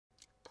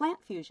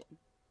PlantFusion.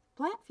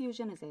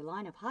 PlantFusion is a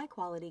line of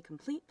high-quality,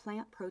 complete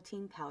plant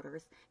protein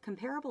powders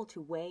comparable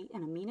to whey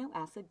in amino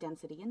acid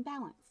density and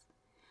balance.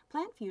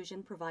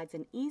 PlantFusion provides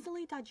an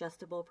easily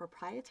digestible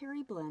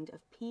proprietary blend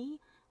of pea,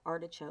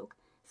 artichoke,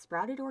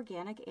 sprouted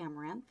organic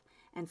amaranth,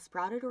 and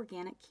sprouted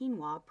organic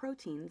quinoa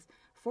proteins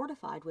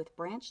fortified with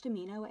branched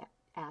amino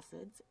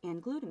acids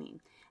and glutamine,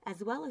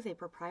 as well as a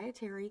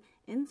proprietary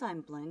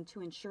enzyme blend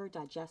to ensure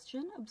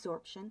digestion,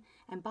 absorption,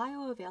 and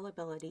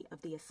bioavailability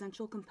of the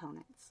essential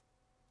components.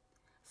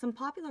 Some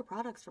popular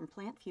products from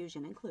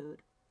PlantFusion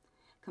include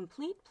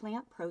Complete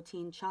Plant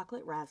Protein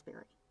Chocolate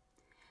Raspberry.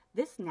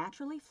 This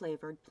naturally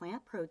flavored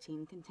plant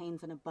protein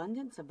contains an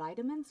abundance of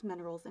vitamins,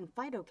 minerals, and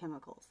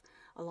phytochemicals,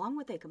 along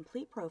with a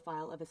complete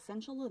profile of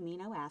essential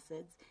amino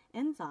acids,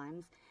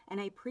 enzymes, and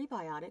a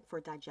prebiotic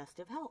for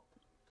digestive health.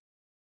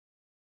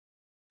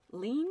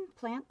 Lean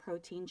Plant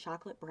Protein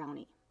Chocolate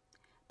Brownie.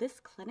 This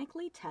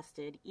clinically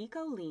tested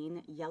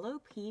eco-lean yellow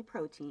pea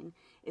protein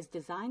is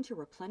designed to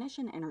replenish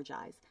and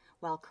energize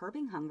while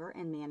curbing hunger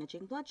and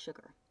managing blood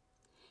sugar.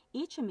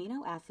 Each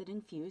amino acid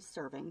infused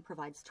serving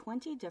provides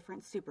 20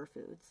 different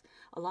superfoods,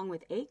 along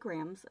with 8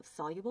 grams of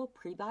soluble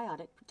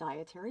prebiotic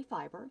dietary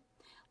fiber,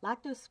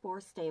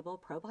 lactospore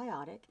stable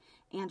probiotic,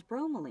 and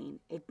bromelain,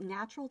 a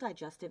natural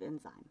digestive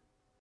enzyme.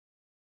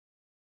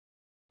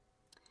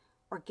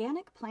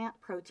 Organic Plant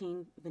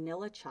Protein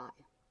Vanilla Chai.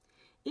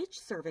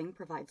 Each serving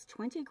provides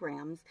 20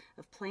 grams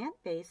of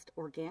plant-based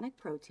organic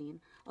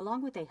protein,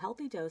 along with a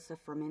healthy dose of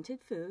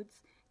fermented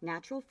foods,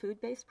 natural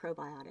food-based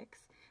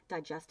probiotics,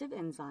 digestive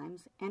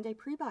enzymes, and a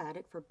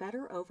prebiotic for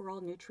better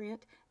overall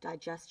nutrient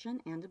digestion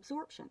and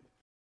absorption.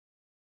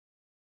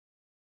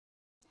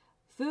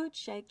 Food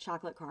Shake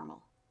Chocolate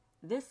Caramel.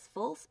 This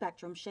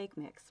full-spectrum shake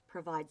mix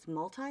provides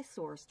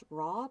multi-sourced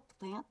raw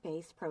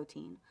plant-based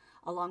protein,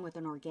 along with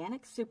an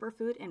organic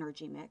superfood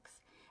energy mix,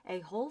 a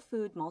whole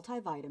food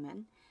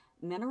multivitamin,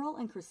 mineral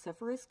and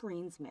cruciferous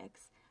greens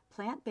mix,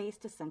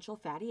 plant-based essential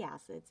fatty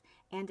acids,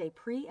 and a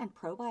pre- and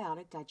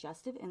probiotic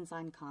digestive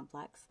enzyme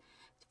complex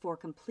for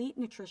complete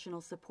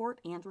nutritional support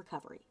and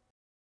recovery.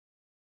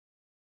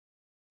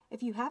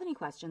 If you have any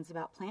questions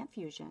about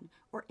PlantFusion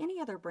or any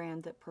other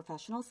brand that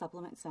Professional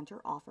Supplement Center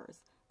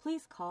offers,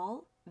 please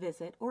call,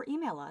 visit, or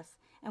email us,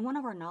 and one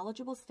of our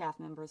knowledgeable staff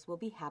members will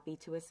be happy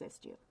to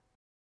assist you.